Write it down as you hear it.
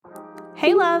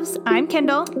Hey loves, I'm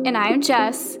Kendall. And I'm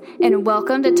Jess, and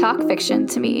welcome to Talk Fiction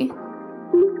to Me.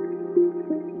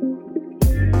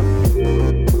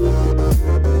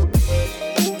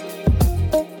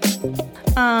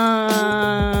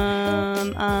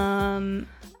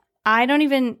 I don't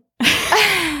even...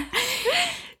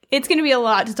 It's going to be a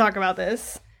lot to talk about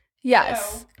this.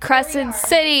 Yes. So, Crescent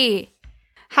City.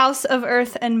 House of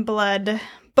Earth and Blood,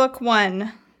 Book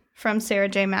 1 from Sarah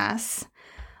J. Maas,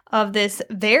 of this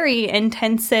very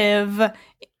intensive,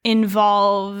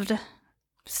 involved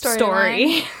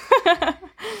story.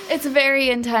 It's very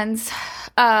intense.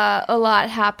 A lot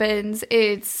happens.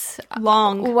 It's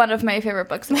long. One of my favorite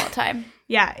books of all time.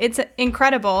 Yeah, it's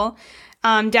incredible.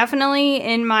 Definitely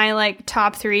in my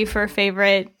top 3 for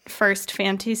favorite first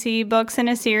fantasy books in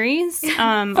a series.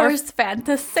 First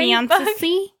fantasy.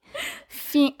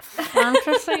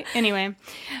 Fantasy. Anyway,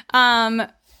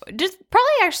 just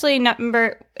probably actually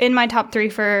number in my top 3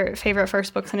 for favorite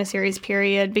first books in a series.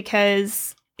 Period,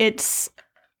 because it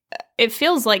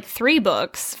feels like 3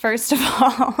 books. First of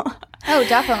all. Oh,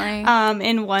 definitely.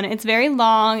 In one, it's very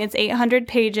long. It's 800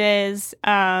 pages.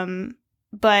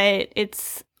 But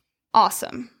it's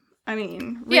awesome. I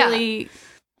mean, really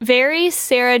very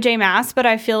Sarah J. Maas, but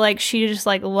I feel like she just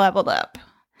leveled up.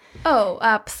 Oh,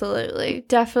 absolutely.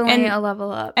 Definitely a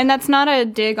level up. And that's not a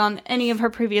dig on any of her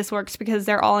previous works because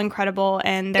they're all incredible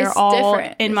and they're all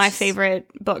different. In my favorite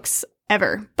books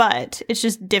ever. But it's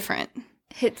just different.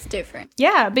 It's different.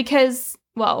 Yeah, because,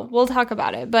 well, we'll talk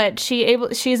about it. But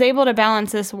she's able to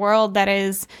balance this world that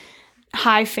is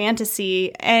high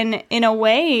fantasy, and in a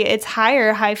way it's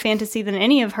higher high fantasy than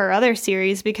any of her other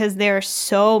series because there are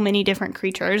so many different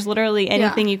creatures, literally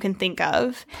anything you can think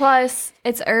of. Plus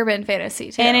it's urban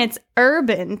fantasy too, and it's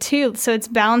urban too, so it's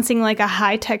balancing a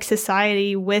high-tech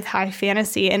society with high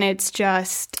fantasy, and it's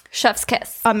just chef's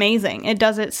kiss. Amazing. It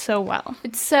does it so well.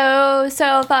 It's so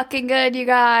fucking good, you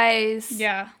guys.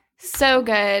 Yeah, so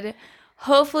good.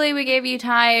 Hopefully we gave you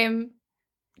time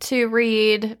to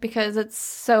read because it's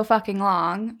so fucking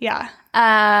long. Yeah.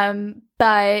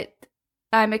 But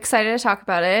I'm excited to talk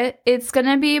about it. It's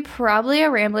gonna be probably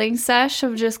a rambling sesh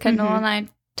of just Kendall and I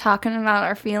talking about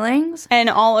our feelings. And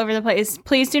all over the place.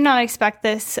 Please do not expect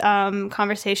this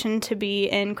conversation to be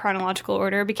in chronological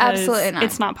order because absolutely not.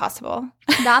 It's not possible.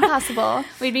 Not possible.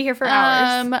 We'd be here for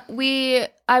hours.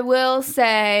 I will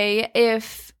say,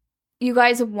 if you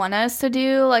guys want us to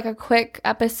do a quick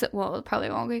episode, well, it probably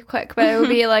won't be quick, but it would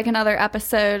be another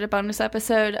episode, a bonus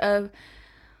episode of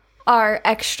our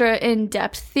extra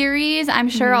in-depth theories. I'm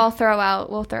sure we'll throw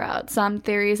out some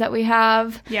theories that we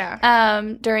have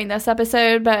during this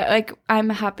episode, but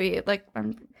I'm happy.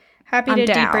 I'm to down.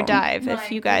 Deeper dive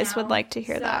if you guys would like to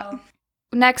hear that.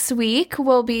 Next week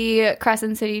will be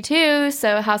Crescent City 2,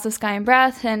 so House of Sky and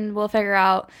Breath, and we'll figure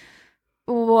out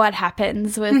what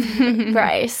happens with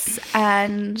Bryce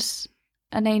and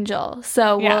an angel.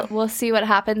 So we'll see what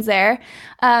happens there.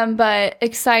 But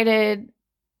excited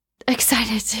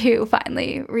to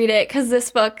finally read it because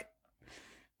this book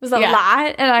was a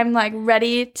lot, and I'm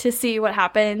ready to see what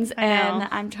happens. And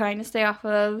I'm trying to stay off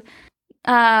of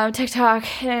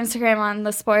TikTok and Instagram on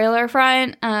the spoiler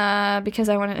front because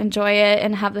I want to enjoy it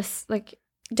and have this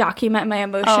document my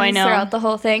emotions throughout the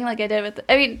whole thing I did with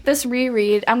this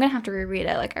reread. I'm gonna have to reread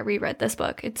it. I reread this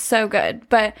book. It's so good,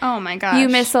 but oh my gosh, you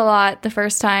miss a lot the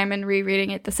first time, and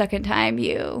rereading it the second time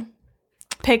you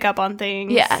pick up on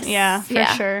things. Yes.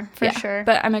 For sure.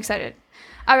 But I'm excited.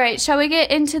 All right, shall we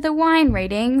get into the wine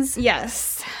ratings?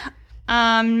 Yes.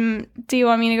 Do you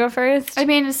want me to go first? I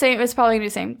mean, it's probably gonna be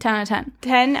the same. 10 out of 10.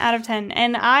 10 out of 10.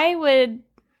 And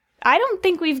I don't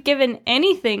think we've given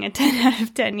anything a 10 out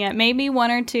of 10 yet. Maybe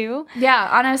 1 or 2. Yeah,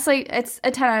 honestly, it's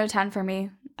a 10 out of 10 for me.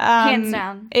 Hands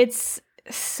down. It's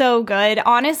so good.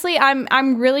 Honestly,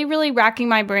 I'm really, really racking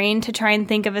my brain to try and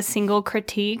think of a single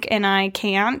critique, and I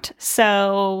can't.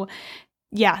 So,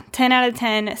 yeah, 10 out of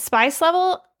 10. Spice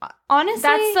level, honestly.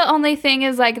 That's the only thing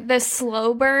is the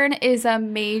slow burn is a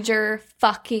major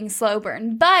fucking slow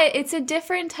burn, but it's a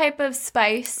different type of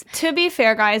spice. To be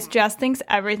fair, guys, Jess thinks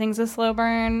everything's a slow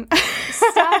burn.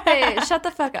 Stop it. Shut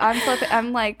the fuck up. I'm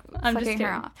fucking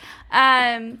her off.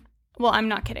 Well, I'm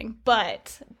not kidding,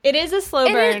 but it is a slow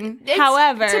burn.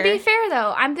 However, to be fair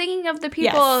though, I'm thinking of the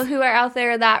people who are out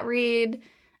there that read.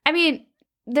 I mean,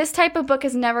 this type of book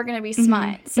is never going to be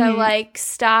smut. So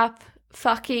stop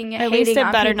fucking at least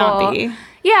it better people. Not be.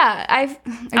 Yeah,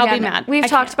 I'll be mad. We've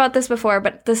talked about this before,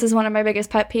 but this is one of my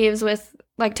biggest pet peeves with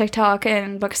TikTok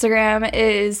and Bookstagram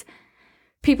is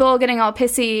people getting all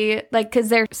pissy because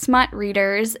they're smut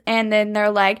readers, and then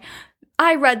they're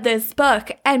I read this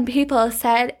book and people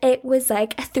said it was a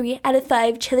 3 out of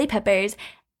 5 chili peppers.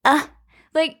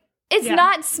 It's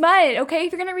not smut, okay?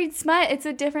 If you're gonna read smut, it's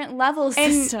a different level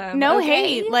system. No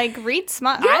okay? hate. Like, read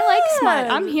smut. Yeah. I like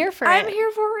smut. I'm here for it. I'm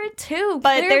here for it too.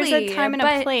 But clearly. there's a time and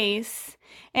a place.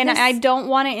 And I don't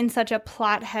want it in such a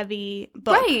plot-heavy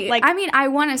book. Right. Like, I mean, I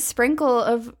want a sprinkle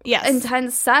of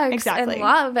intense sex and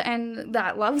love and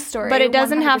that love story. But it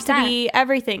doesn't 100%. have to be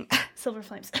everything. Silver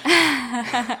Flames.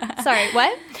 Sorry,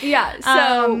 what? Yeah,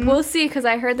 so we'll see, because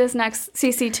I heard this next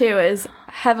CC2 is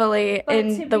heavily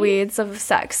in the weeds of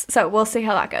sex. So we'll see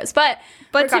how that goes. But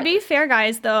to be fair,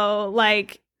 guys, though,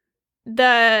 like,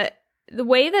 the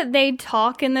way that they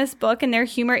talk in this book and their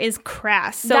humor is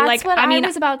crass. So, that's like, what I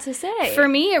was about to say. For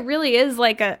me, it really is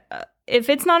like if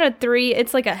it's not a 3,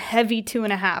 it's like a heavy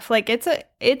 2.5. Like,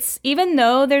 it's even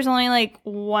though there's only like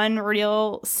one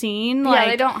real scene.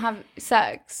 Like, they don't have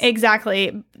sex.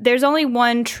 Exactly. There's only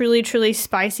one truly, truly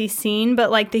spicy scene,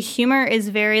 but like the humor is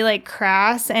very like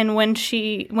crass. And when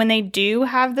they do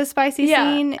have the spicy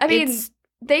scene, I mean,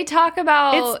 they talk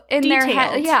about in detailed. their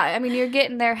head. Yeah, I mean, you're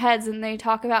getting their heads, and they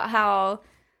talk about how,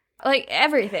 like,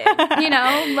 everything,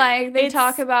 like they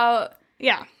talk about.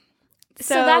 Yeah.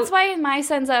 So that's why, in my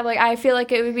sense of, like, I feel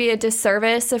like it would be a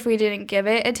disservice if we didn't give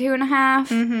it a 2.5.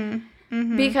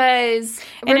 Mm-hmm. Because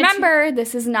remember,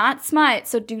 this is not smut,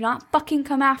 so do not fucking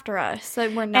come after us. So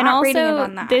we're not reading it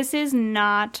on that. This is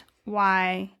not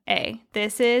YA.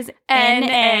 This is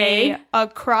NA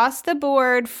across the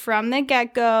board from the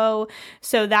get-go.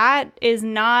 So that is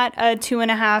not a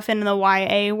 2.5 in the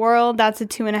YA world. That's a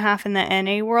 2.5 in the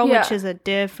NA world, which is a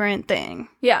different thing.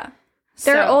 Yeah.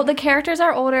 They're old. The characters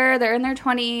are older. They're in their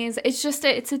 20s. It's just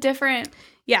it's a different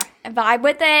vibe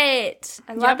with it.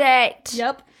 I love it.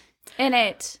 Yep. In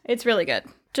it. It's really good.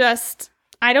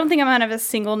 I don't think I'm gonna have a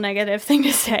single negative thing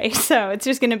to say. So it's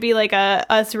just gonna be like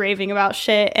us raving about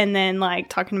shit and then like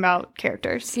talking about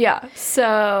characters. Yeah.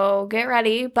 So get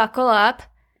ready, buckle up,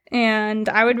 and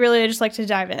I would really just like to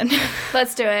dive in.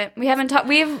 Let's do it. We haven't talked.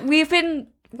 We've been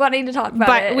wanting to talk about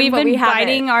it, but we've been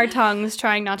biting our tongues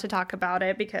trying not to talk about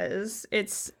it because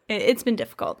it's been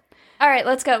difficult. All right,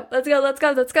 let's go. Let's go. Let's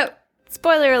go. Let's go.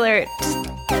 Spoiler alert.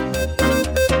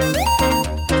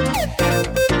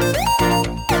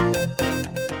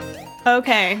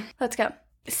 Okay. Let's go.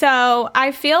 So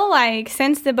I feel like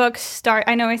since the books start,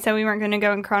 I know I said we weren't going to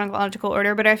go in chronological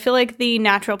order, but I feel like the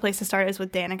natural place to start is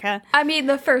with Danica. I mean,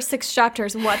 the first 6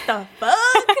 chapters, what the fuck?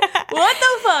 What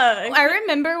the fuck? I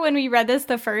remember when we read this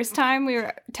the first time, we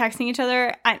were texting each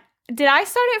other. Did I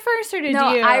start it first or did you? No,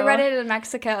 I read it in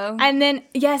Mexico. And then,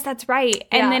 yes, that's right.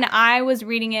 And then I was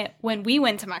reading it when we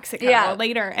went to Mexico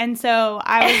later. And so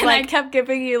I was like... I kept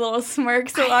giving you little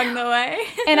smirks along the way.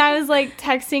 And I was like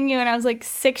texting you and I was like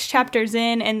 6 chapters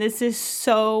in and this is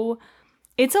so...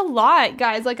 It's a lot,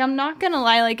 guys. Like, I'm not going to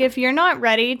lie. Like, if you're not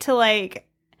ready to like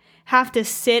have to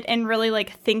sit and really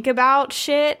like think about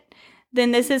shit...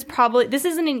 then this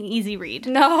isn't an easy read.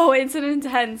 No, it's an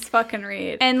intense fucking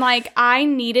read. And, like, I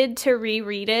needed to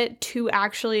reread it to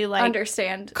actually, like...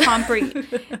 understand. Comprehend.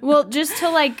 Well, just to,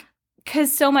 like...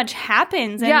 Because so much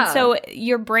happens. And so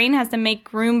your brain has to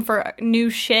make room for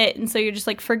new shit. And so you're just,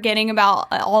 like, forgetting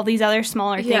about all these other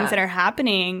smaller things that are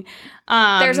happening.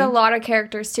 There's a lot of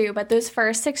characters, too. But those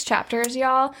first 6 chapters,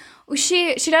 y'all...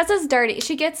 She does us dirty.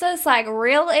 She gets us, like,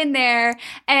 real in there,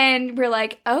 and we're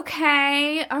like,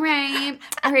 okay, all right.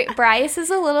 Bryce is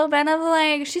a little bit of,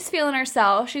 like, she's feeling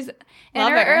herself. She's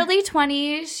in her early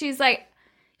 20s. She's, like,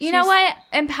 you know what?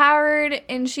 Empowered,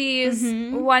 and she's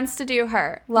wants to do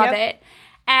her. Love it.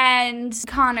 And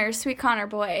Connor, sweet Connor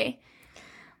boy.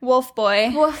 Wolf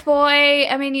boy.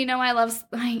 I mean, I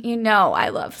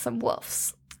love some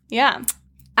wolves. Yeah.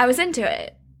 I was into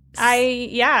it.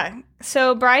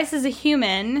 So Bryce is a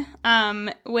human,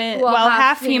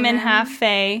 half human, half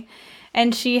fae,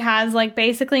 and she has like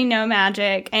basically no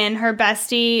magic, and her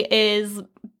bestie is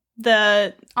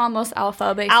the almost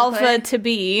alpha, basically. Alpha to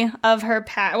be of her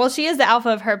pack. Well, she is the alpha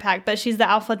of her pack, but she's the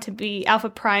alpha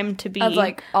prime to be of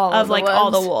like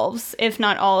all the wolves, if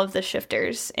not all of the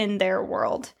shifters in their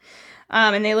world.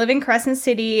 And they live in Crescent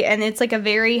City, and it's like a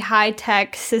very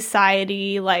high-tech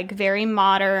society, like very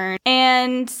modern.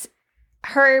 And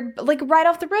her, like right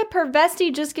off the rip, her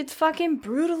bestie just gets fucking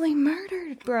brutally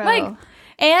murdered, bro. Like,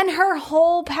 and her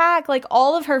whole pack, like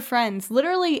all of her friends,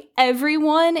 literally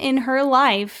everyone in her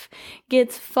life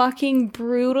gets fucking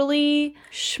brutally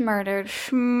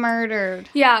murdered.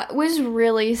 Yeah, it was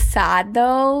really sad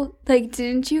though. Like,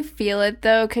 didn't you feel it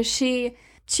though? Because she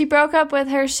broke up with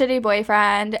her shitty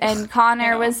boyfriend, and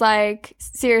Connor was like,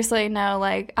 seriously, no,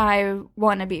 like, I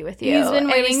want to be with you. He's been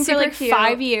waiting for like cute.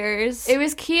 5 years. It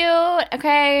was cute,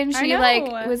 okay? And she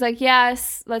like was like,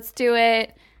 yes, let's do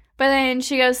it. But then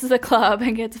she goes to the club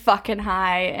and gets fucking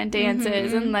high and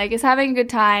dances and like is having a good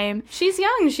time. She's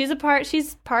young. She's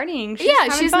partying.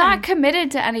 She's not committed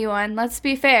to anyone. Let's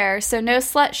be fair. So no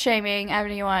slut shaming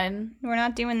anyone. We're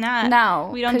not doing that.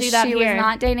 No, we don't do that she here. was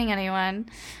not dating anyone.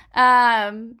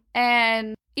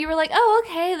 And you were like, oh,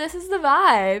 okay, this is the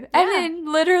vibe. And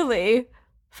then literally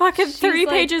fucking she's 3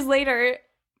 pages later,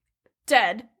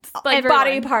 dead. Like everyone.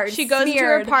 Body parts. She goes smeared. to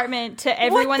her apartment to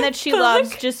everyone that she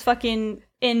loves, just fucking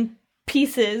in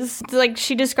pieces. Like,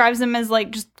 she describes them as like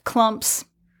just clumps,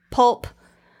 pulp.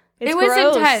 It was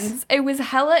gross. Intense. It was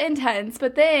hella intense.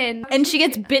 But then, and she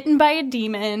gets bitten by a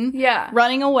demon. Yeah,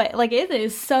 running away. Like, it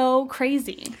is so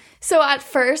crazy. So at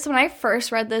first, when I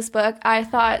first read this book, I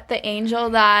thought the angel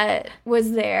that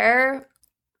was there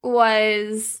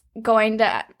was going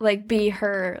to like be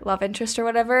her love interest or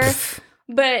whatever.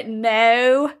 But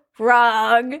no,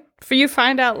 wrong. For you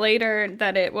find out later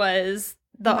that it was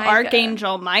the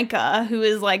Archangel Micah, who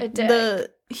is like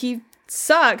he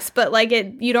sucks, but like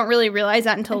you don't really realize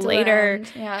that until later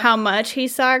how much he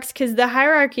sucks, because the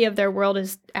hierarchy of their world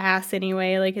is ass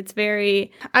anyway. Like, it's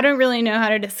very, I don't really know how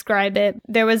to describe it.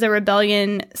 There was a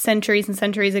rebellion centuries and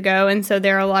centuries ago, and so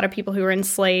there are a lot of people who were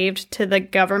enslaved to the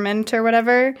government or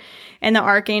whatever, and the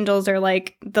archangels are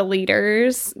like the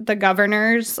leaders, the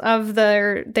governors of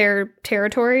their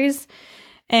territories.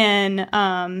 And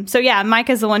so yeah,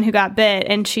 Micah's the one who got bit,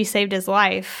 and she saved his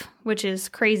life, which is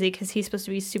crazy because he's supposed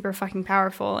to be super fucking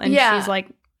powerful, and she's like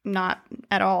not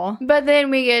at all. But then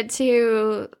we get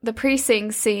to the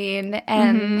precinct scene,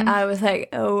 and I was like,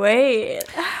 oh wait,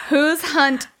 who's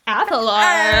Hunt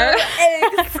Athalar?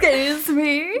 Excuse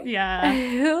me. Yeah.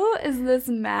 Who is this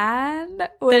man?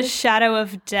 The Shadow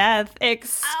of Death.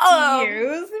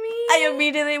 Excuse me. I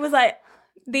immediately was like,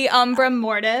 the Umbra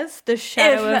Mortis, the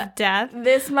Shadow of Death.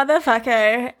 This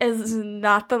motherfucker is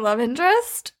not the love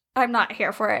interest. I'm not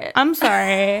here for it. I'm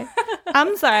sorry.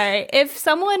 If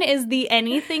someone is the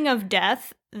anything of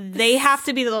death, they have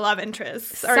to be the love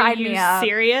interest. Are you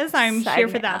serious? I'm here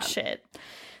for that shit.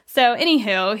 So,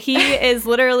 anywho, he is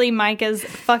literally Micah's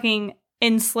fucking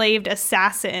enslaved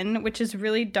assassin, which is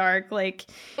really dark. Like,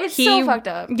 it's so fucked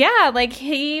up. Yeah, like,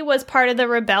 he was part of the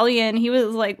rebellion. He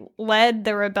was like led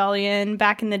the rebellion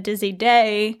back in the Dizzy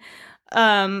Day,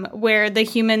 where the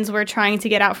humans were trying to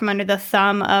get out from under the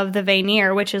thumb of the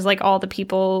Vanir, which is like all the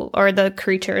people or the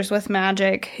creatures with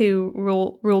magic who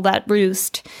rule that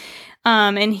roost.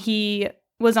 And he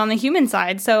was on the human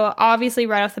side, so obviously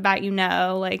right off the bat,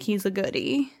 like, he's a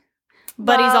goodie.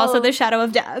 But he's also the Shadow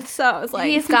of Death, so I was like...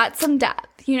 He's got some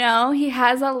depth, He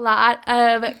has a lot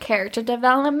of character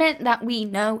development that we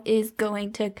know is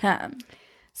going to come.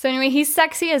 So anyway, he's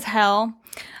sexy as hell.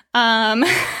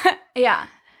 Yeah.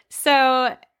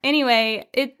 So anyway,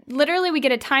 we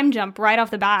get a time jump right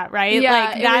off the bat, right? Yeah,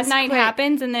 like, that night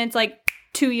happens, and then it's like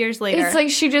 2 years later. It's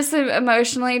like she just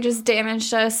emotionally just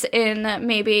damaged us in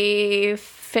maybe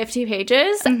 50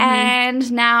 pages, and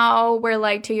now we're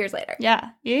like 2 years later.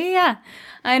 Yeah.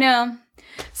 I know.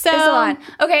 So it's a lot.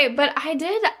 Okay, but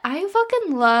I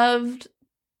fucking loved.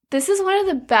 This is one of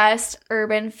the best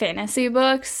urban fantasy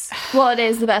books. Well, it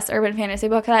is the best urban fantasy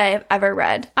book that I've ever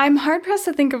read. I'm hard pressed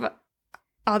to think of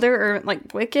other,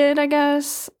 like, Wicked, I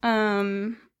guess.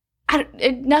 Nothing. I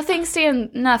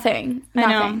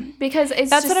know. Because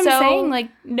that's what I'm saying. Like,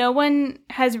 no one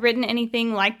has written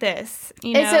anything like this.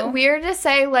 Is it weird to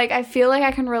say, like, I feel like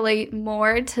I can relate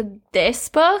more to this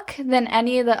book than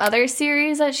any of the other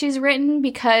series that she's written,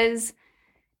 because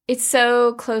it's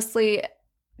so closely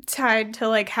tied to,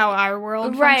 like, how our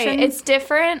world functions. Right. It's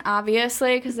different,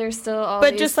 obviously, because there's still all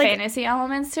these just, like, fantasy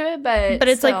elements to it, but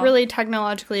it's still, like, really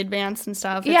technologically advanced and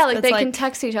stuff. They can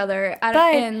text each other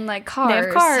in, like, cars. They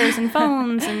have cars and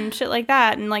phones and shit like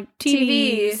that, and, like,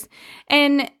 TVs.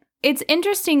 And it's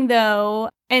interesting, though,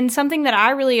 and something that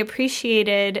I really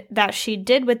appreciated that she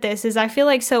did with this is I feel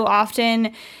like so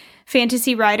often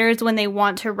fantasy writers, when they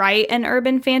want to write an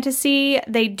urban fantasy,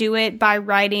 they do it by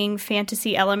writing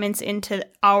fantasy elements into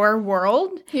our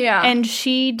world. Yeah. And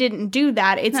she didn't do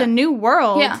that. It's a new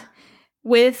world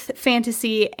with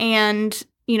fantasy and,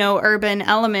 urban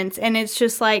elements. And it's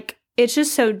just like, it's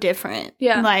just so different.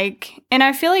 Yeah. Like, and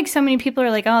I feel like so many people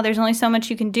are like, oh, there's only so much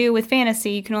you can do with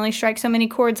fantasy. You can only strike so many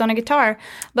chords on a guitar.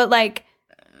 But, like,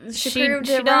 she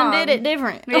done did it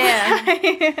different. Yeah.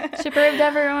 She proved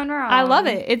everyone wrong. I love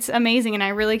it. It's amazing, and I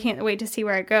really can't wait to see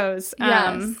where it goes.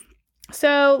 Yes.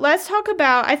 So let's talk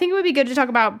about, I think it would be good to talk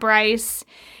about Bryce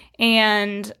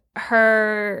and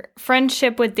her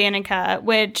friendship with Danica,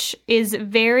 which is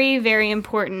very, very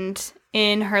important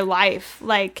in her life.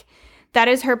 Like, That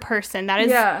is her person. That is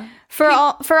Yeah. for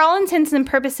all intents and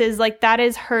purposes, like that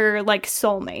is her like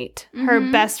soulmate, her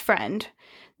best friend.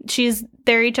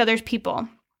 They're each other's people.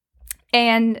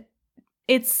 And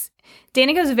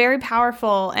Danica's very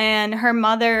powerful, and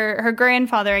her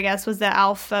grandfather, I guess, was the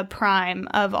Alpha Prime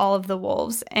of all of the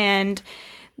wolves. And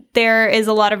there is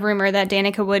a lot of rumor that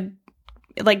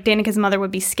Danica's mother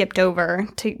would be skipped over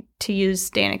to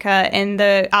use Danica, and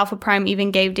the Alpha Prime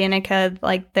even gave Danica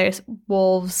like this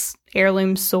wolf's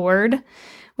heirloom sword,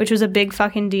 which was a big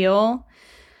fucking deal.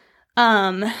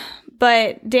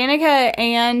 But Danica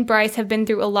and Bryce have been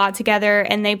through a lot together,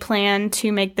 and they plan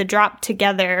to make the drop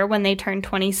together when they turn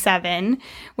 27,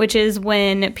 which is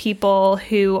when people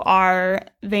who are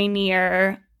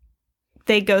Vanir,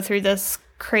 they go through this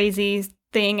crazy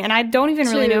thing, and I don't even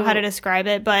really know how to describe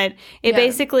it, but it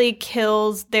basically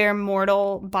kills their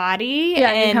mortal body.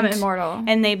 Yeah, and become immortal.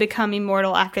 And they become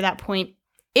immortal after that point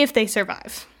if they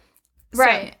survive.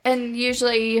 Right. So, and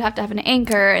usually you have to have an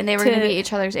anchor, and they were going to be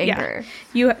each other's anchor.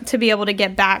 Yeah, to be able to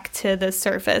get back to the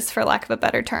surface, for lack of a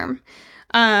better term.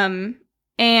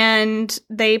 And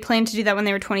they planned to do that when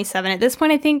they were 27. At this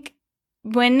point, I think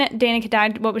when Danica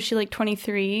died, what was she, like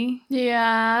 23?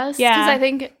 Yes. Yeah. I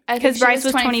think Bryce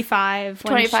was 25.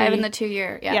 25 in the 2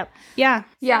 year. Yeah. Yep. Yeah.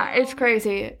 Yeah, it's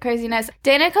crazy. Craziness.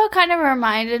 Danica kind of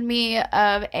reminded me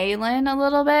of Aelin a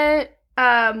little bit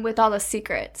with all the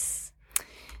secrets.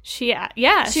 She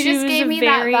just gave me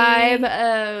that vibe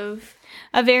of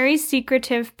a very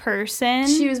secretive person.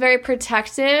 She was very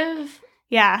protective.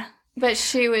 Yeah. But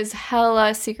she was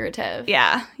hella secretive.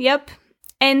 Yeah. Yep.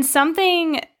 And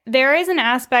there is an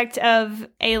aspect of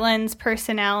Aelin's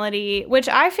personality, which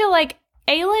I feel like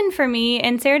Aelin for me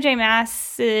and Sarah J.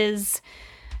 Maas's,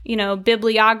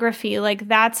 bibliography, like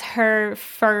that's her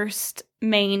first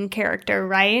main character,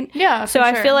 right? Yeah. So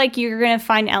I feel like you're going to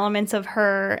find elements of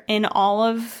her in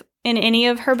any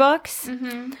of her books.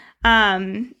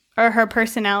 Mm-hmm. Or her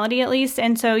personality at least.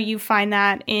 And so you find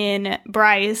that in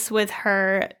Bryce with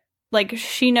her, like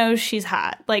she knows she's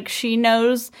hot. Like she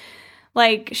knows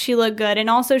like she looked good, and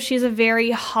also she's a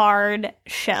very hard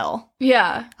shell.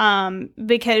 Yeah.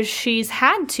 Because she's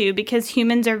had to, because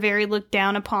humans are very looked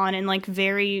down upon and like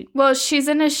very. Well, she's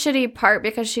in a shitty part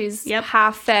because she's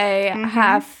half fae,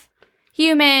 half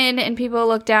human, and people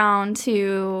look down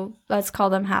to, let's call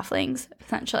them halflings,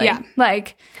 essentially. Yeah.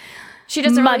 Like she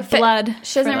doesn't really fit. Blood.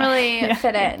 She doesn't really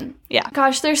fit in. Yeah.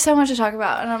 Gosh, there's so much to talk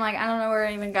about, and I'm like, I don't know where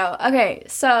to even go. Okay,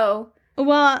 so.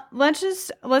 Well, let's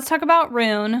talk about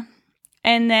Rune.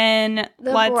 And then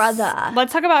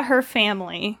let's talk about her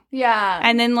family. Yeah.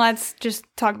 And then let's just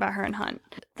talk about her and Hunt.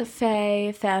 The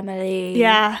Fae family.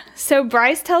 Yeah. So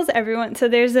Bryce tells everyone, so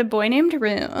there's a boy named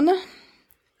Rune.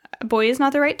 Boy is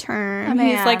not the right term.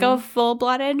 He's like a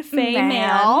full-blooded Fae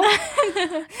male.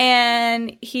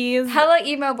 And he's hella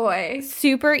emo boy.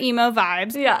 Super emo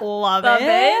vibes. Yeah. Love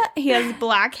it. He has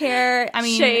black hair. I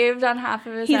mean, shaved on half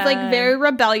of his head. He's like very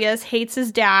rebellious, hates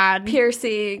his dad.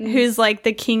 Piercing. Who's like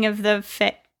the king of the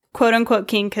quote-unquote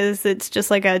king, because it's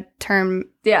just like a term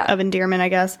of endearment, I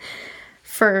guess,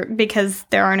 because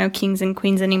there are no kings and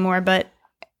queens anymore, but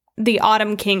the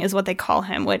Autumn King is what they call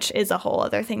him, which is a whole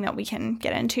other thing that we can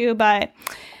get into. But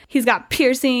he's got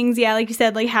piercings. Yeah, like you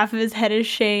said, like half of his head is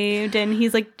shaved. And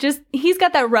he's like he's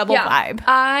got that rebel vibe.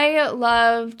 I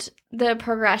loved the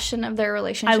progression of their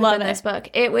relationship in this book.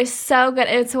 It was so good.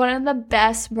 It's one of the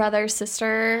best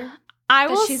brother-sister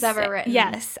she's ever written.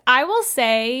 Yes. I will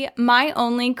say my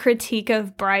only critique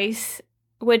of Bryce,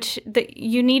 which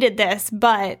you needed this,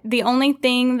 but the only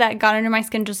thing that got under my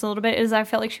skin just a little bit is I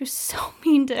felt like she was so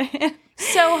mean to him.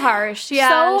 So harsh. Yeah,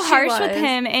 so harsh with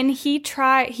him. And he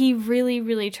really,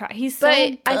 really tried. He's so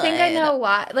good. I think I know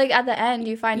why. Like, at the end,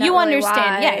 you find out you really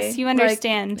understand. Why. Yes, you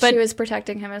understand. Like, but she was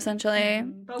protecting him, essentially.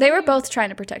 They were both trying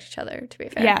to protect each other, to be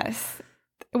fair. Yes.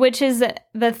 Which is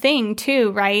the thing, too,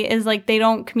 right? Is, like, they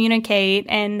don't communicate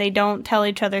and they don't tell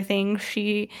each other things.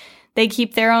 They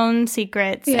keep their own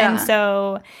secrets. Yeah. And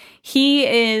so he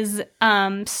is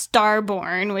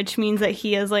starborn, which means that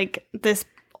he has like this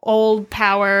old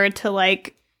power to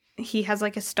like, he has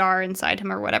like a star inside him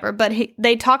or whatever. But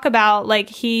they talk about like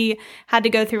he had to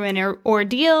go through an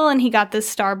ordeal, and he got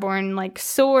this starborn like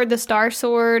sword, the star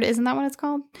sword. Isn't that what it's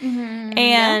called? Mm-hmm.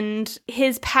 And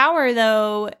his power,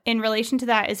 though, in relation to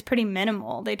that is pretty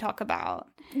minimal. They talk about.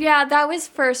 Yeah, that was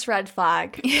first red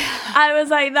flag. Yeah. I was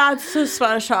like, that's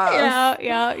suspicious.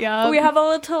 Yeah. We have a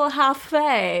little half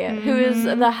fae who is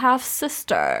the half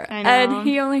sister. I know. And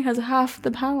he only has half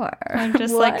the power. I'm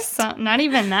just like, not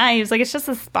even that. He was like, it's just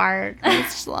a spark.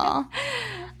 It's just little.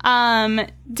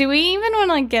 Do we even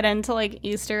want to get into like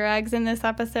Easter eggs in this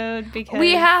episode? Because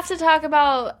we have to talk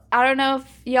about, I don't know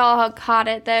if y'all caught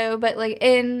it though, but like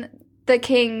in the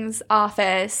king's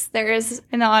office, there's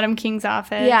in the Autumn King's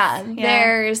office. Yeah,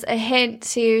 there's a hint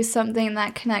to something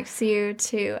that connects you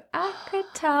to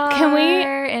ACOTAR. Can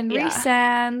we and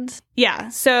Rhysand? Yeah.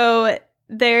 So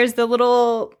there's the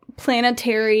little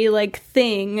planetary like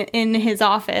thing in his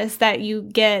office that you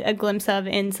get a glimpse of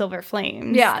in Silver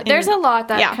Flames. Yeah, there's a lot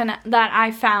that that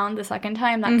I found the second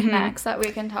time that connects that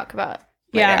we can talk about.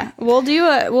 Later. Yeah,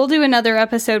 we'll do another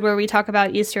episode where we talk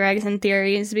about Easter eggs and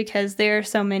theories because there are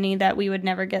so many that we would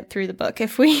never get through the book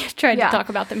if we tried to talk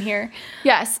about them here.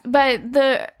 Yes, but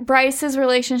Bryce's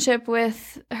relationship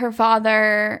with her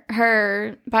father,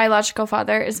 her biological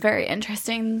father, is very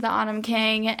interesting. The Autumn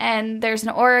King, and there's an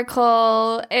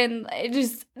oracle, and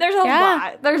there's a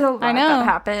lot. There's a lot that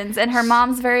happens, and her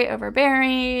mom's very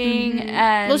overbearing,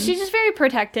 and she's just very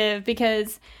protective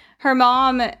because her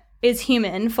mom is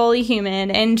human, fully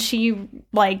human, and she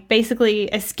like basically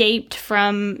escaped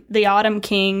from the Autumn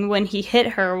King when he hit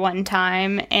her one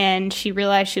time, and she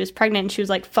realized she was pregnant, and she was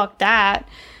like, fuck that,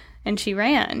 and she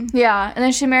ran. Yeah, and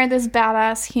then she married this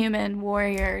badass human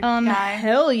warrior guy.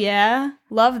 Hell yeah.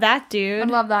 Love that dude. I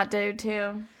love that dude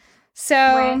too.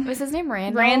 So was his name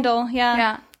Randall? Randall,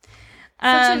 yeah.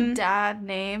 Such a dad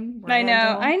name.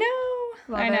 Randall. I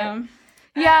know.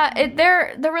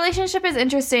 Yeah, the relationship is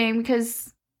interesting because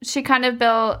she kind of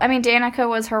built, I mean, Danica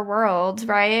was her world,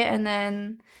 right? And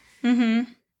then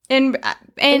and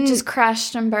it just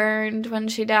crashed and burned when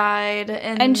she died.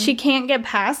 And she can't get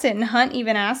past it. And Hunt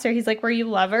even asked her, he's like, were you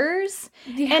lovers?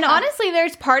 Yeah. And honestly,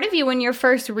 there's part of you when you're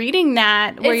first reading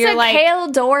that where you're like, Hale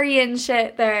Dorian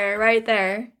shit there, right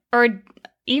there. Or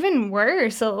even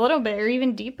worse, a little bit, or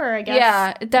even deeper, I guess.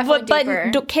 Yeah, definitely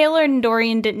deeper. But Kayla and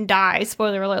Dorian didn't die,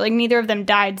 spoiler alert. Like, neither of them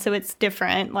died, so it's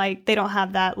different. Like, they don't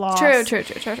have that loss. True.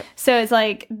 So it's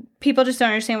like, people just don't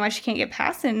understand why she can't get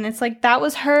past it. And it's like, that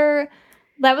was her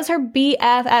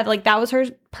BFF. Like, that was her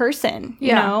person,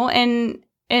 you know?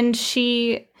 And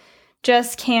she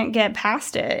just can't get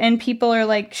past it. And people are,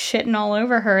 like, shitting all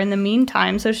over her in the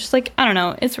meantime. So it's just like, I don't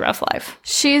know. It's a rough life.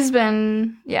 She's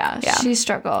been, she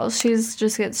struggles. She's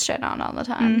just gets shit on all the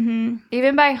time.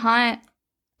 Even by Hunt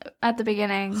at the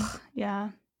beginning. Yeah.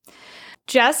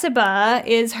 Jessica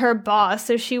is her boss.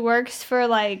 So she works for,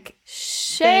 like...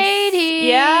 Shady.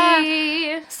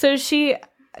 Yeah. So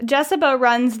Jessica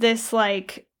runs this,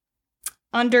 like...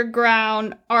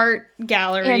 underground art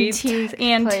gallery,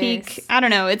 antique. I don't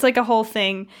know. It's like a whole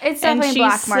thing. It's definitely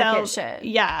black market shit.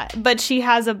 Yeah, but she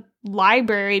has a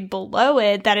library below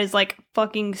it that is like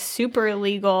fucking super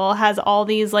illegal. Has all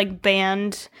these like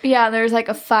banned. Yeah, there's like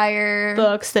a fire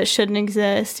books that shouldn't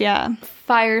exist. Yeah,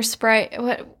 fire sprite.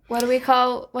 What do we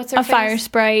call? What's her a face? Fire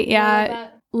sprite? Yeah,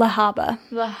 Lahaba.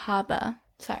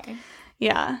 Sorry.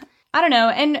 Yeah. I don't know.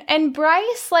 And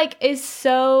Bryce, like, is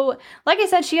so... Like I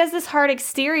said, she has this hard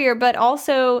exterior, but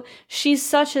also she's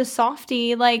such a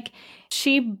softie. Like,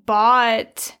 she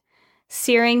bought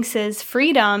Syrinx's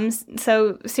freedoms.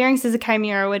 So Syrinx is a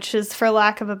chimera, which is, for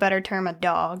lack of a better term, a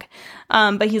dog.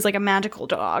 But he's, like, a magical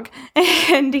dog.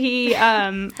 And he...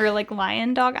 or, like,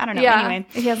 lion dog? I don't know. Yeah, anyway.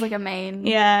 He has, like, a mane.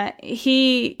 Yeah.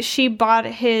 She bought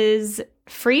his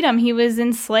freedom. He was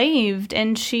enslaved.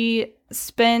 And she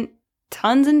spent...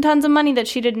 tons and tons of money that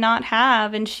she did not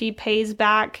have, and she pays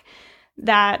back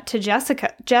that to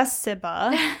Jessica.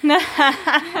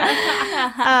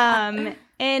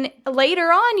 And later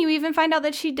on, you even find out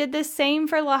that she did the same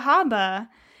for Lahaba.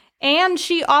 And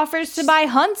she offers to buy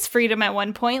Hunt's freedom at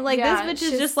one point. Like, this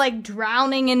bitch is just, like,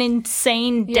 drowning in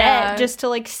insane debt just to,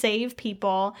 like, save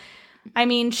people. I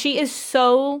mean, she is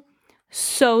so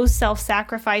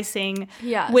self-sacrificing,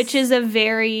 which is a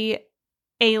very...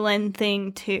 Aelin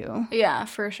thing too. Yeah,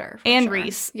 for sure. And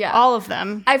Rhys. Yeah. All of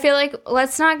them. I feel like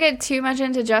let's not get too much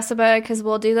into Jessica because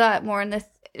we'll do that more in the...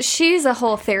 she's a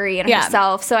whole theory in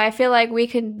herself. So I feel like we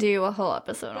could do a whole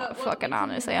episode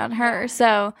honestly on her.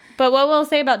 So, but what we'll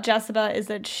say about Jessica is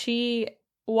that she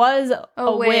was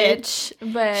a witch,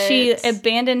 but she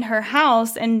abandoned her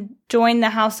house and joined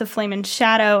the House of Flame and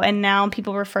Shadow, and now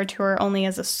people refer to her only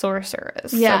as a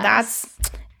sorceress. Yeah. So that's...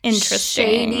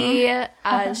 interesting. Shady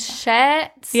as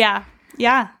shit. Yeah.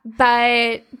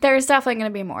 But there's definitely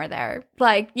going to be more there.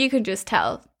 Like, you could just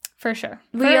tell. For sure.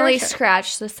 We only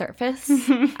scratched the surface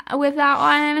with that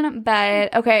one.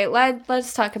 But, okay,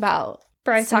 let's talk about...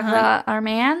 Bryce. Talk about our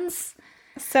mans.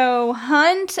 So,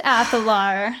 Hunt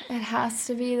Athalar. It has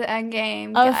to be the end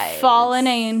game, A guys. fallen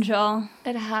angel.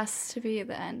 It has to be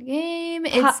the end game.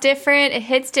 It's different. It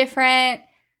hits different.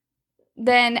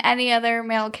 than any other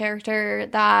male character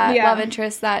that love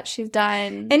interest that she's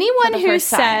done. Anyone who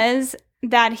says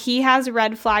that he has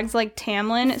red flags like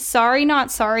Tamlin, sorry,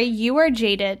 not sorry, you are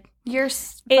jaded. You're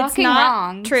fucking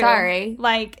wrong. True. Sorry.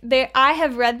 Like, I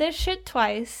have read this shit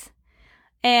twice,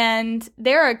 and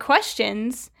there are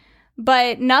questions,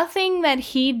 but nothing that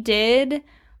he did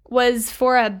was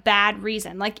for a bad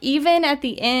reason. Like, even at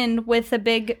the end with the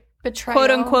big betrayal,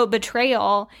 quote-unquote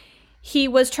betrayal, he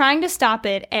was trying to stop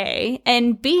it, A,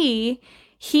 and B,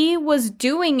 he was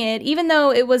doing it, even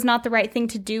though it was not the right thing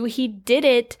to do, he did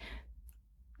it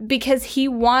because he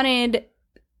wanted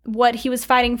what he was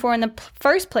fighting for in the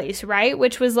first place, right?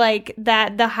 Which was like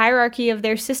that the hierarchy of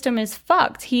their system is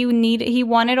fucked. He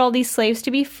wanted all these slaves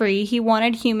to be free. He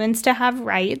wanted humans to have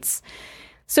rights.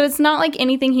 So it's not like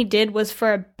anything he did was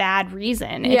for a bad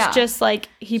reason. It's just like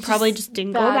he probably just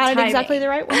didn't go about it exactly the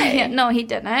right way. No, he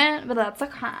didn't, but that's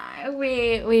okay.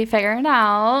 We figured it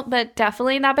out, but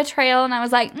definitely that betrayal, and I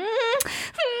was like,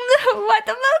 what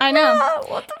the fuck? I know.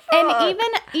 What the fuck? And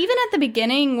even at the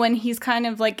beginning when he's kind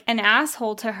of like an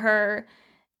asshole to her,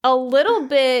 a little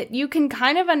bit you can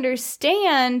kind of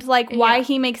understand like why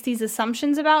he makes these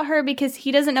assumptions about her, because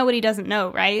he doesn't know what he doesn't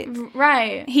know, right?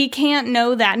 Right. He can't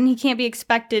know that, and he can't be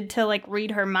expected to like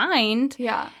read her mind.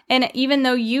 Yeah. And even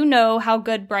though you know how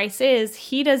good Bryce is,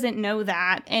 he doesn't know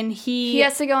that, and he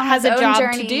has to go on has his a own job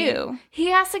journey to do.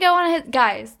 He has to go on his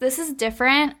guys. This is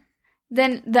different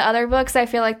than the other books I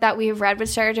feel like that we've read with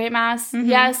Sarah J. Maas. Mm-hmm.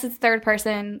 Yes, it's third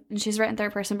person, and she's written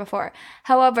third person before.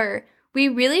 However, we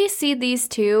really see these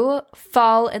two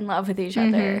fall in love with each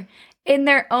other in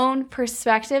their own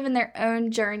perspective, in their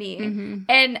own journey.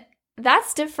 And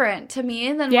that's different to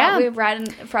me than what we've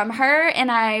read from her, and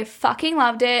I fucking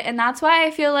loved it. And that's why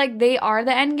I feel like they are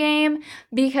the end game,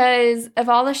 because of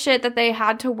all the shit that they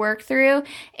had to work through,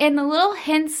 and the little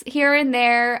hints here and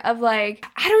there of like,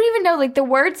 I don't even know, like the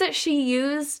words that she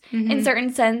used in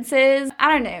certain sentences.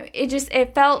 I don't know.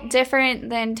 It felt different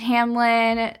than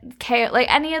Tamlin,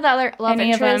 like any of the other love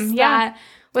interests that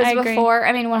was before.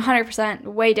 I mean, 100%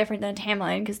 way different than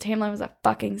Tamlin, because Tamlin was a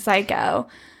fucking psycho.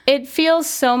 It feels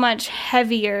so much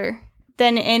heavier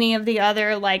than any of the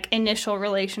other like initial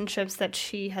relationships that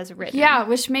she has written. Yeah,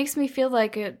 which makes me feel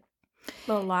like it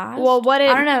will last. Well, I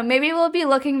don't know. Maybe we'll be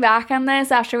looking back on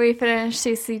this after we finish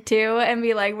CC2 and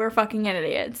be like, we're fucking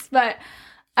idiots. But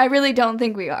I really don't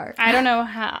think we are. I don't know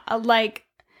how. Like,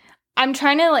 I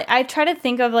try to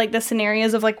think of like the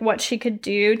scenarios of like what she could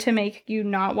do to make you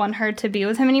not want her to be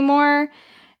with him anymore.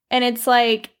 And it's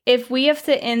like, if we have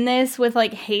to end this with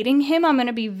like hating him, I'm going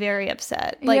to be very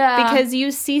upset. Like, because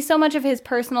you see so much of his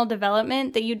personal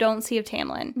development that you don't see of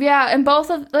Tamlin. Yeah. And both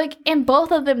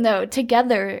of them though,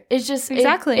 together, it's just,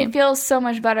 it feels so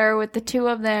much better with the two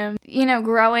of them, you know,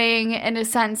 growing in a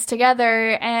sense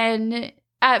together. And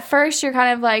at first you're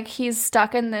kind of like, he's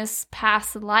stuck in this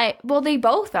past life. Well, they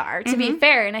both are, to be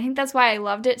fair. And I think that's why I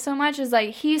loved it so much, is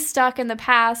like, he's stuck in the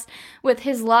past with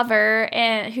his lover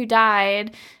and who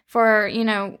died for, you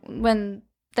know, when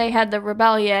they had the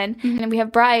rebellion. And we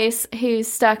have Bryce, who's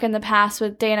stuck in the past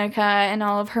with Danica and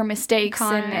all of her mistakes,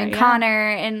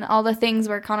 Connor and all the things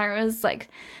where Connor was like,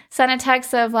 sent a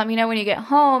text of, let me know when you get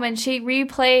home. And she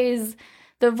replays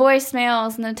the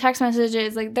voicemails and the text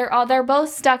messages. Like, they're both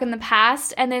stuck in the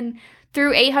past. And then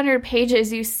through 800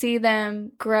 pages, you see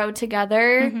them grow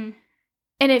together.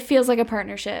 And it feels like a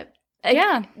partnership.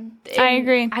 I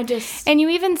agree. And you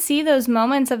even see those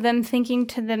moments of them thinking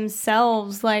to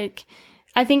themselves, like,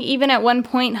 I think even at one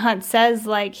point Hunt says,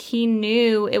 like, he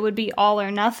knew it would be all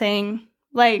or nothing,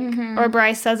 like, or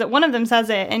Bryce says it, one of them says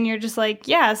it, and you're just like,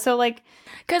 yeah, so, like,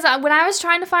 because when I was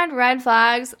trying to find red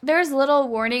flags, there's little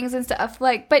warnings and stuff,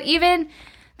 like, but even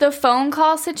the phone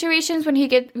call situations when he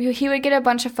would get a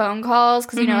bunch of phone calls,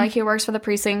 because you know, like, he works for the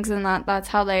precincts, and that's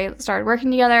how they started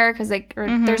working together, because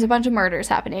there's a bunch of murders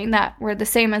happening that were the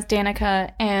same as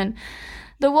Danica and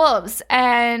the wolves,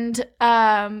 and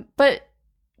but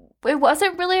it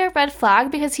wasn't really a red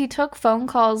flag because he took phone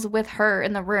calls with her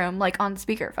in the room, like on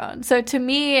speakerphone. So to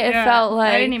me, it felt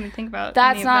like, I didn't even think about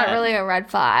that's not really a red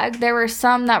flag. There were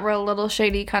some that were a little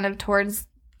shady, kind of towards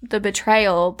the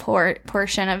betrayal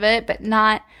portion of it, but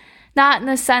not in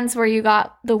the sense where you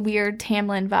got the weird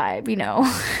Tamlin vibe, you know,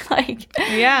 like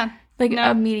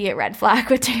immediate red flag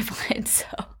with Tamlin. So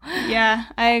yeah,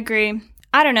 I agree.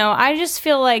 I don't know. I just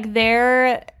feel like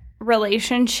their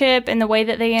relationship and the way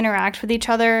that they interact with each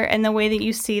other and the way that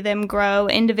you see them grow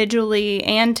individually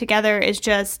and together is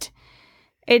just,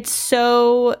 it's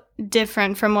so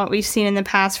different from what we've seen in the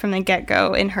past from the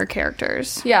get-go in her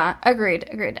characters. Yeah,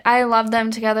 agreed. I love them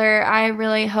together. I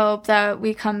really hope that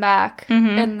we come back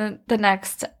in the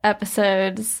next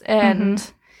episodes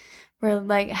and we're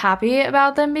like happy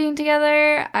about them being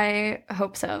together. I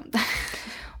hope so.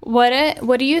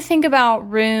 What do you think about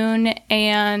Rune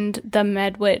and the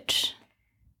Medwitch?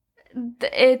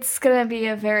 It's gonna be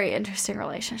a very interesting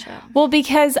relationship. Well,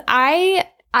 because I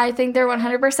think they're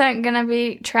 100% gonna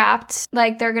be trapped.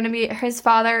 Like, they're gonna be, his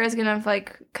father is gonna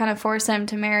like kind of force him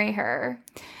to marry her.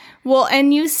 Well,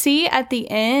 and you see at the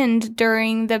end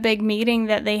during the big meeting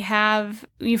that they have,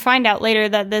 you find out later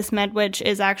that this Medwitch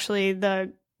is actually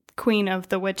the queen of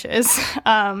the witches.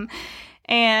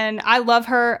 And I love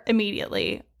her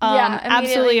immediately.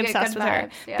 Absolutely obsessed with her.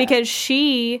 Yeah. Because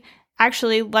she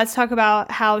actually, let's talk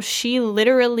about how she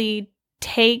literally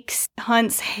takes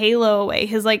Hunt's halo away,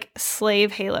 his like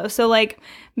slave halo. So like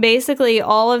basically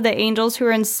all of the angels who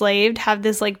are enslaved have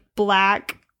this like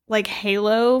black like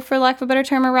halo, for lack of a better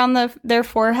term, around their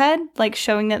forehead, like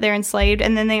showing that they're enslaved.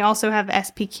 And then they also have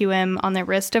SPQM on their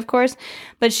wrist, of course.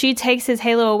 But she takes his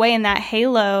halo away, and that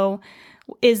halo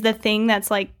is the thing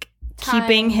that's like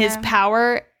keeping his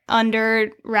power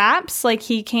under wraps. Like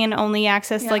he can only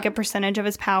access like a percentage of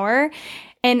his power.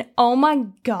 And oh my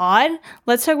God,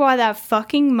 let's talk about that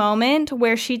fucking moment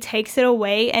where she takes it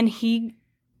away and he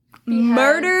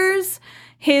murders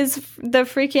his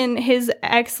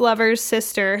ex-lover's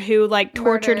sister, who like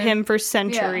tortured him for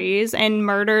centuries and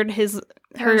murdered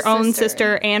her own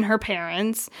sister and her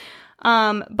parents.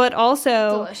 But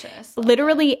also delicious.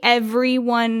 Literally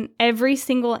every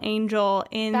single angel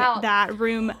in that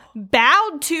room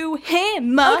bowed to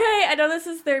him. Okay, I know this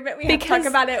is third, but we have to talk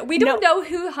about it. We don't know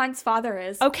who Hunt's father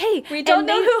is. Okay. We don't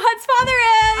know who Hunt's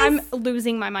father is. I'm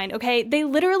losing my mind. Okay. They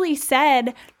literally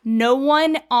said no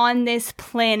one on this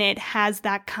planet has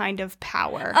that kind of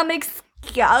power.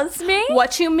 Excuse me?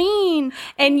 What you mean?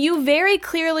 And you very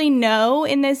clearly know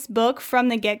in this book from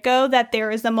the get-go that there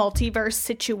is a multiverse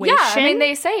situation. Yeah, I mean,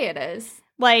 they say it is.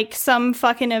 Like some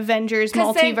fucking Avengers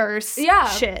multiverse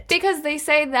shit. Because they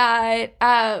say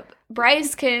that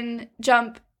Bryce can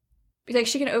jump, like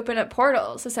she can open up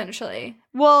portals, essentially.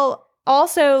 Well,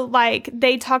 also, like,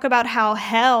 they talk about how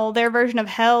hell, their version of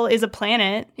hell, is a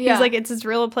planet. Yeah. He's like, it's as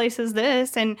real a place as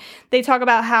this. And they talk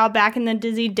about how back in the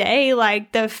Dizzy Day,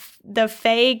 like, the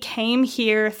Fae came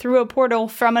here through a portal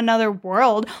from another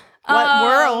world. What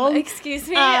world? Excuse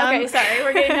me? Okay, sorry.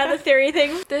 We're getting out the theory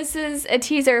thing. This is a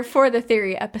teaser for the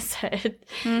theory episode.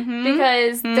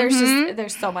 Because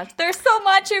there's so much. There's so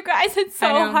much, you guys. It's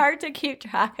so hard to keep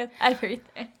track of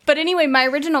everything. But anyway, my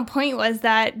original point was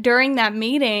that during that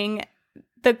meeting,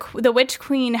 the Witch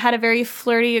Queen had a very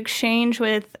flirty exchange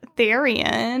with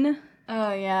Therian.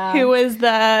 Oh, yeah. Who was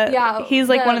he's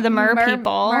like one of the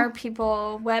people. Mer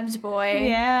people, webbed boy.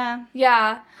 Yeah.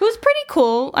 Yeah. Who's pretty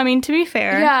cool, I mean, to be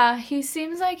fair. Yeah, he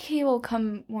seems like he will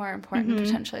come more important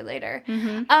potentially later.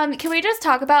 Can we just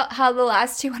talk about how the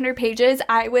last 200 pages,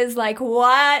 I was like,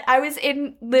 what? I was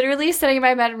literally sitting in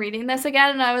my bed reading this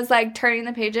again, and I was like turning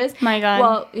the pages. My God.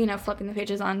 Well, flipping the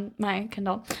pages on my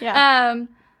Kindle. Yeah.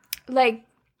 Like,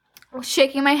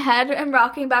 shaking my head and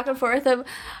rocking back and forth of,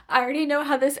 I already know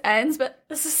how this ends, but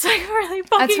this is like really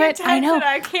fucking intense. I know. And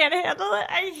I can't handle it.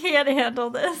 I can't handle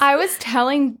this. I was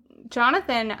telling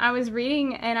Jonathan, I was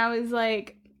reading and I was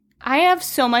like, I have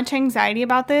so much anxiety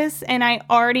about this and I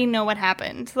already know what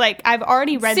happened. Like, I've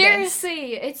already read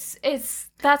Seriously, it's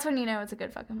that's when you know it's a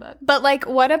good fucking book. But like,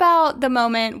 what about the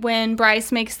moment when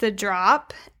Bryce makes the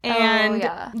drop and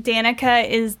Danica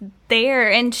is there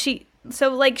and she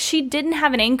didn't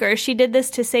have an anchor. She did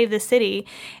this to save the city.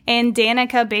 And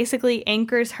Danica basically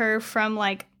anchors her from,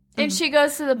 like... And she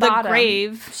goes to the bottom. The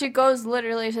grave. She goes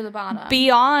literally to the bottom.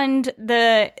 Beyond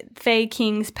the Fae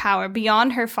King's power.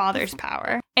 Beyond her father's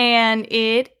power. And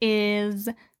it is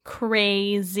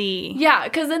crazy. Yeah,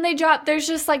 because then they drop... There's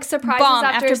just, like, surprises bomb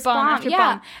after bomb after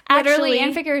bomb. Literally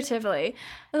and figuratively.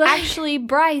 Actually,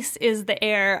 Bryce is the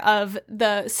heir of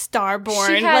the Starborn.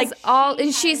 She has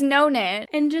and she's known it.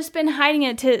 And just been hiding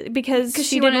it because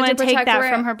she didn't want to take that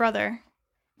from her brother.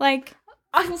 Like...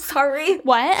 I'm sorry.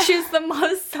 What? She's the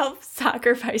most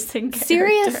self-sacrificing character.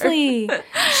 Seriously.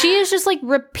 She is just, like,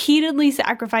 repeatedly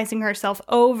sacrificing herself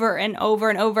over and over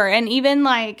and over. And even,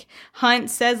 like, Hunt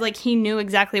says, like, he knew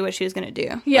exactly what she was going to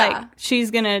do. Yeah. Like,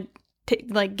 she's going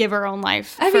to, give her own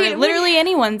life for literally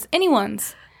anyone's.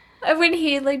 When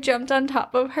he, like, jumped on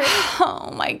top of her.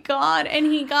 Oh, my God. And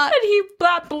he got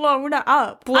blown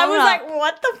up. I was like,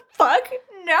 what the fuck?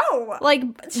 No.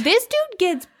 Like, this dude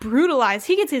gets brutalized.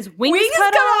 He gets his wings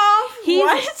cut off.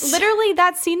 He's literally,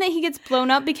 that scene that he gets blown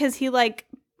up because he, like,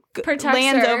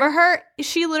 lands over her.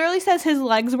 She literally says his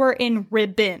legs were in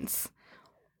ribbons.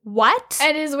 What?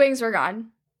 And his wings were gone.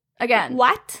 Again.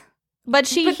 What? But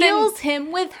she heals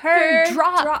him with her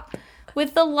drop.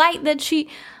 With the light that she...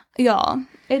 Y'all,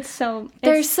 it's so...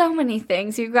 There's so many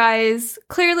things, you guys.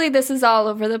 Clearly, this is all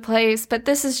over the place, but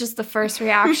this is just the first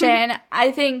reaction.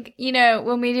 I think,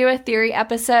 when we do a theory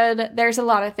episode, there's a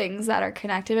lot of things that are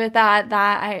connected with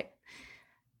that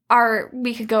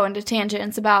we could go into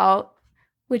tangents about,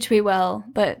 which we will,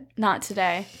 but not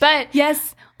today. But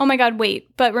yes. Oh my God,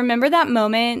 wait. But remember that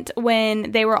moment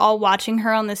when they were all watching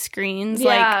her on the screens,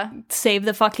 like, save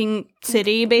the fucking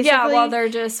city, basically? Yeah, while they're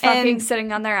just fucking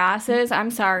sitting on their asses. I'm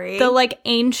sorry. The, like,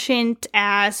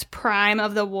 ancient-ass prime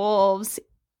of the wolves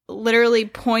literally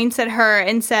points at her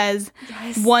and says,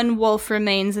 one wolf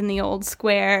remains in the old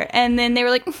square. And then they were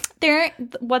like,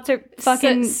 what's her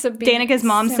fucking... Danica's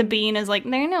mom, Sabine, is like,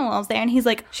 there are no wolves there. And he's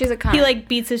like... She's a cunt. He, like,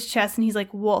 beats his chest and he's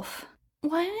like, wolf.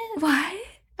 What?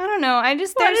 I don't know. What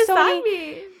does that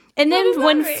mean? And then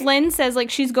when Flynn says, like,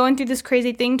 she's going through this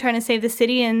crazy thing trying to save the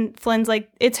city, and Flynn's like,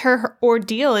 it's her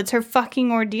ordeal. It's her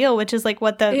fucking ordeal, which is, like,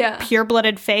 what the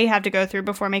pure-blooded Fae have to go through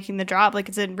before making the drop. Like,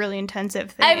 it's a really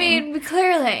intensive thing. I mean,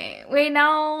 clearly, we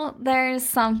know there's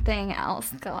something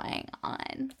else going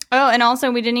on. Oh, and also,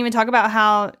 we didn't even talk about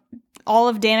how all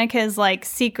of Danica's, like,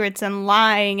 secrets and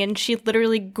lying, and she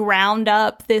literally ground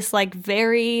up this, like,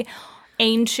 very...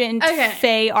 ancient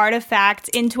Fae artifact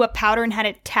into a powder and had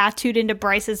it tattooed into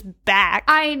Bryce's back.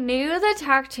 I knew the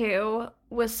tattoo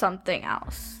was something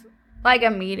else. Like,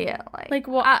 immediately. Like,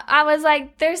 what? I was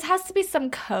like, there has to be some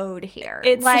code here.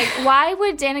 It's like, why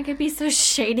would Danica be so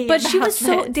shady But she was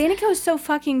Danica was so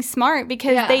fucking smart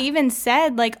because they even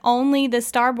said, like, only the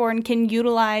Starborn can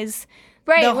utilize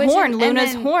the horn,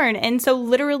 Luna's horn. And so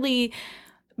literally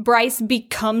Bryce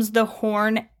becomes the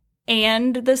horn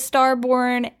and the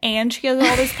Starborn, and she has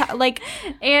all this like,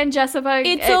 and Jessica,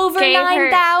 it's over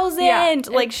 9,000. Yeah,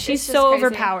 like, she's so crazy.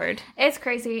 Overpowered. It's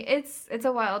crazy. It's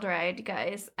a wild ride,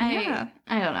 guys. I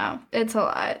don't know. It's a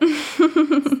lot.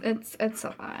 it's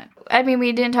a lot. I mean,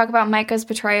 we didn't talk about Micah's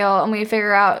betrayal, and we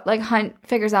figure out, like, Hunt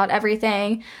figures out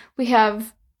everything. We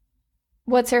have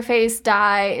what's her face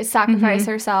sacrifice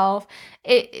herself.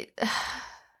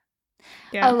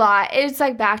 A lot. It's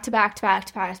like back to back to back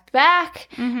to back to back.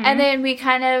 Mm-hmm. And then we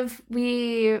kind of,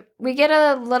 we get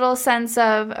a little sense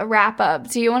of a wrap up.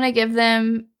 Do you want to give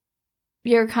them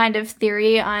your kind of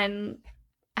theory on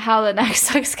how the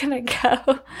next book's going to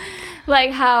go?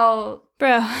 Like, how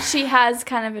she has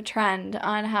kind of a trend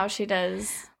on how she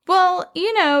does. Well,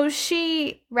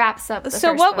 she wraps up the so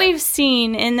first what book. We've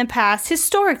seen in the past,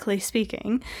 historically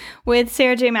speaking, with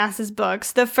Sarah J. Maas's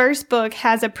books, the first book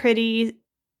has a pretty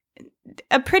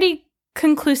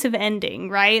conclusive ending,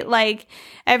 right? Like,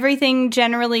 everything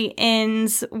generally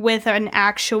ends with an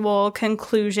actual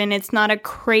conclusion. It's not a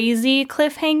crazy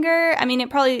cliffhanger. I mean, it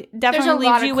probably definitely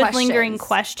leaves you with lingering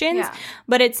questions,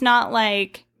 but it's not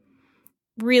like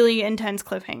really intense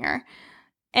cliffhanger.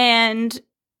 And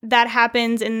that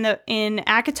happens in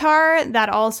ACOTAR. That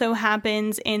also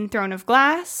happens in Throne of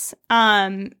Glass.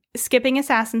 Skipping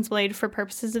Assassin's Blade for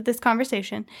purposes of this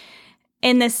conversation.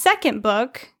 In the second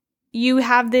book, you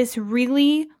have this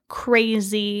really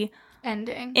crazy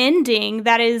ending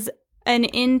that is an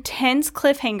intense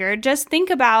cliffhanger. Just think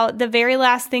about the very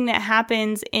last thing that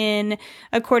happens in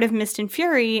A Court of Mist and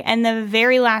Fury and the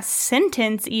very last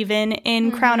sentence even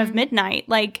in Crown of Midnight.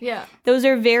 Like, those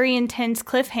are very intense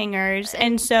cliffhangers.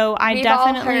 And so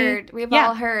we've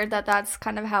all heard that that's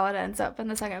kind of how it ends up in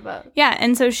the second book. Yeah,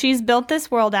 and so she's built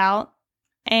this world out,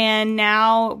 and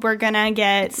now we're going to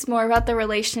get... It's more about the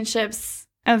relationships.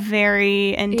 A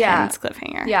very intense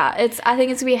cliffhanger. Yeah, I think it's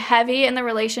going to be heavy in the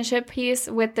relationship piece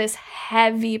with this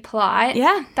heavy plot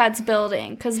that's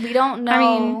building. Because we don't know. I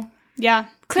mean,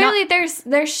 clearly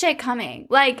there's shit coming.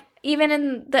 Like, even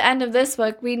in the end of this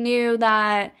book, we knew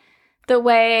that the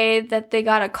way that they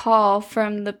got a call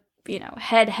from the,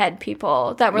 head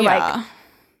people that were, like,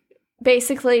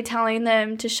 basically telling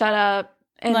them to shut up.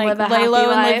 And like, live a lay happy low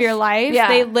life. And live your life. Yeah.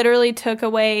 They literally took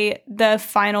away the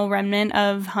final remnant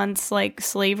of Hunt's, like,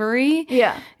 slavery.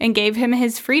 Yeah. And gave him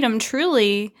his freedom,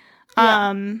 truly.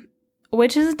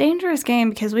 Which is a dangerous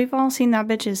game because we've all seen that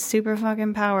bitch is super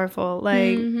fucking powerful.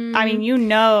 Like, I mean, you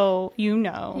know.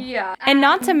 Yeah. And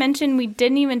not to mention, we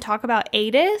didn't even talk about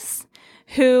Adis,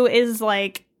 who is,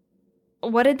 like,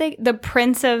 the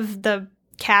prince of the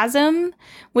chasm,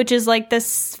 which is like the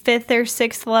 5th or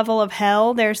 6th level of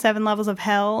hell. There are 7 levels of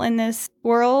hell in this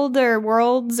world or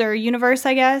worlds or universe,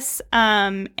 I guess.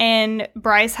 And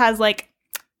Bryce has, like,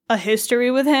 a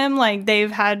history with him. Like, they've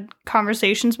had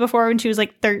conversations before when she was,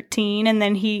 like, 13, and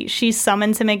then she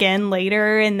summons him again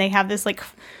later, and they have this, like,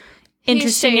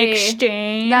 interesting shady.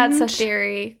 exchange. That's a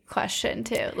theory question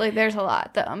too. Like, there's a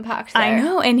lot that unpacks there. I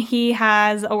know, and he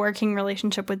has a working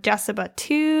relationship with Jessica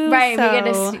too. Right,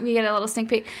 so. we get a little sneak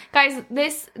peek. Guys,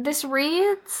 this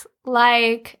reads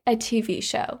like a TV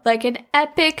show. Like an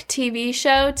epic TV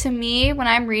show to me. When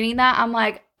I'm reading that, I'm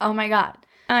like, oh my God.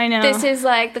 I know. This is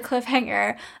like the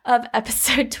cliffhanger of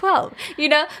episode 12. You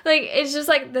know? Like, it's just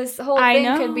like this whole thing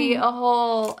could be a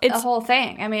whole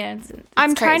thing. I mean, it's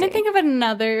I'm trying crazy. to think of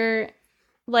another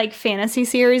like fantasy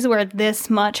series where this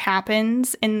much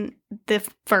happens in the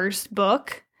first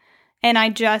book, and I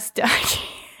just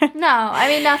No, I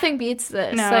mean, nothing beats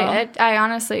this. No. Like, I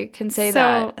honestly can say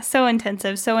that. So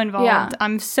intensive, so involved. Yeah.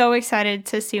 I'm so excited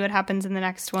to see what happens in the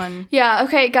next one. Yeah,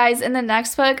 okay, guys, in the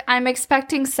next book, I'm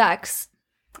expecting sex.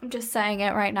 I'm just saying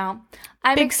it right now.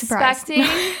 I'm Big surprise. expecting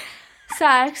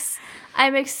sex.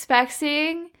 I'm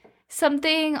expecting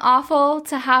something awful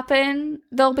to happen.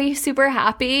 They'll be super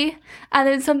happy, and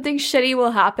then something shitty will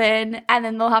happen, and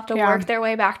then they'll have to work their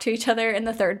way back to each other in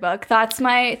the third book. That's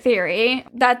my theory.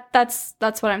 That's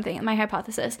what I'm thinking, my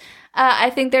hypothesis. I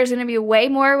think there's going to be way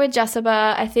more with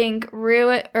Jessica. I think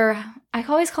Rue, or I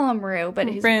always call him Rue, but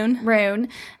he's Rune,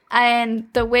 and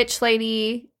the witch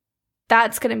lady.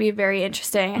 That's going to be very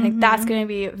interesting. I think that's going to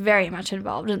be very much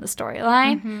involved in the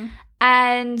storyline.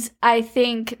 And I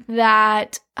think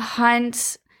that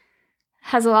Hunt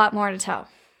has a lot more to tell.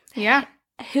 Yeah.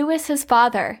 Who is his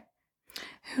father?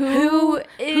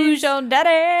 Who's your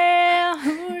daddy?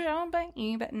 Who's your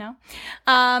baby? But no.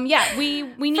 Yeah, we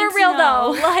need For to real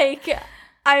know. though. Like,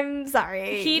 I'm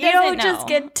sorry. He you doesn't don't know. just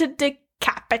get to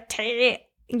decapitate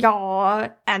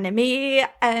your enemy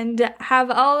and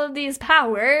have all of these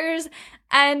powers,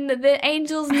 and the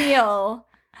angels kneel.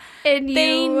 And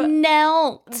They you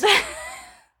knelt.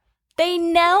 They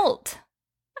knelt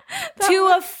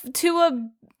to a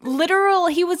literal.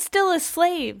 He was still a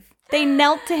slave. They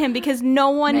knelt to him because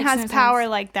no one Makes has no power sense.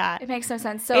 like that. It makes no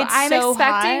sense. So It's I'm so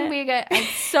expecting hot. we get it's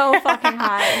so fucking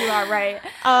hot. You are right.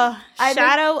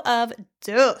 Shadow of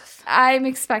Death. I'm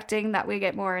expecting that we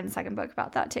get more in the second book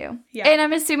about that too. Yeah. And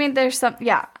I'm assuming there's some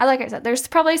like I said, there's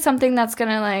probably something that's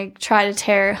gonna like try to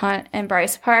tear Hunt and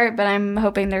Bryce apart, but I'm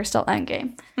hoping they're still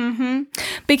endgame.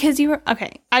 Because you were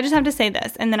okay. I just have to say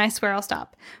this, and then I swear I'll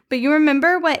stop. But you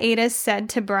remember what Ada said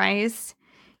to Bryce?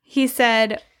 He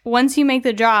said, "Once you make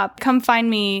the drop, come find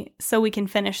me so we can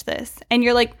finish this." And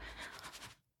you're like,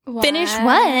 "Finish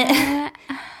what?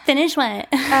 Finish what?"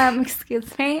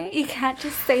 Excuse me, you can't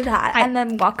just say that and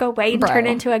then walk away and turn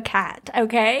into a cat,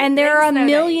 okay? And there are a Thanks, no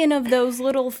million of those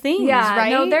little things,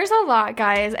 right? No, there's a lot,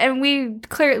 guys, and we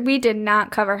did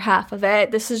not cover half of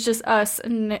it. This is just us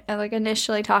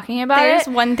initially talking about There's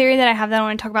it. one theory that I have that I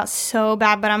want to talk about so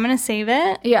bad, but I'm gonna save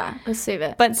it. Yeah, let's save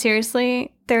it. But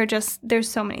seriously, there's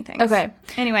so many things. Okay.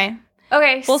 Anyway,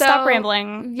 Okay, we'll so, stop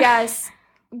rambling. Yes.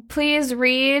 Please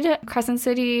read Crescent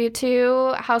City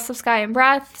 2, House of Sky and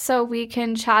Breath, so we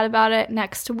can chat about it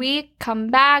next week. Come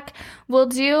back. We'll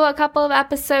do a couple of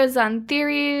episodes on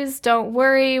theories. Don't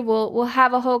worry. We'll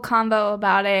have a whole convo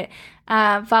about it.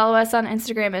 Follow us on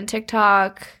Instagram and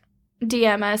TikTok.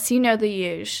 DM us. You know the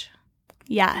usual.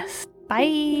 Yes.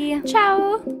 Bye.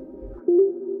 Ciao.